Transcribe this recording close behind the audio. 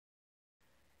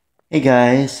Hey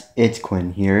guys, it's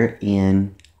Quinn here,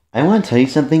 and I want to tell you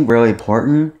something really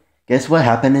important. Guess what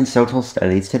happened in social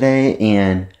studies today?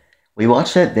 And we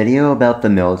watched that video about the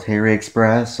military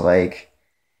express.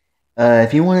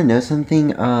 If you want to know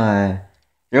something, there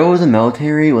was a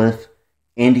military with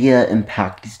India and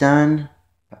Pakistan,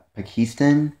 or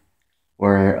Pakistan,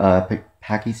 or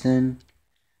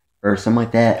something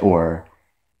like that, or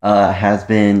has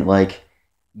been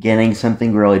getting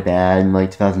something really bad in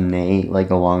 2008, like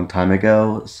a long time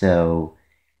ago. So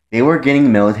they were getting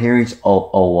militaries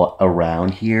all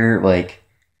around here, like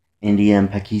India and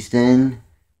Pakistan.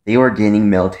 They were getting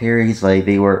militaries,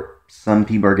 some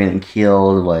people are getting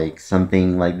killed, like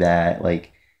something like that.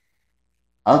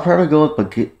 I'll probably go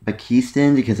with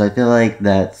Pakistan because I feel like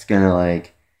that's gonna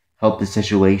help the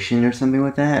situation or something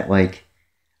with that.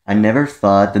 I never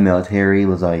thought the military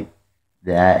was like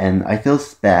that, and I feel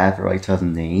bad for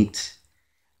 2008.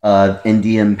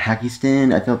 India and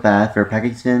Pakistan. I feel bad for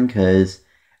Pakistan because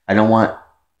I don't want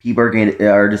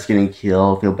are just getting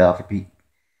killed. I feel bad for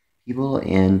people,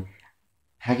 and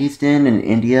Pakistan and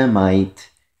India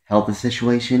might help the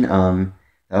situation. That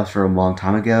was for a long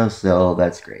time ago, so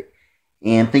that's great.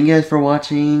 And thank you guys for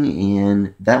watching.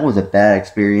 And that was a bad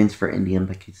experience for India and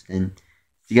Pakistan.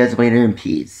 See you guys later, in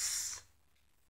peace.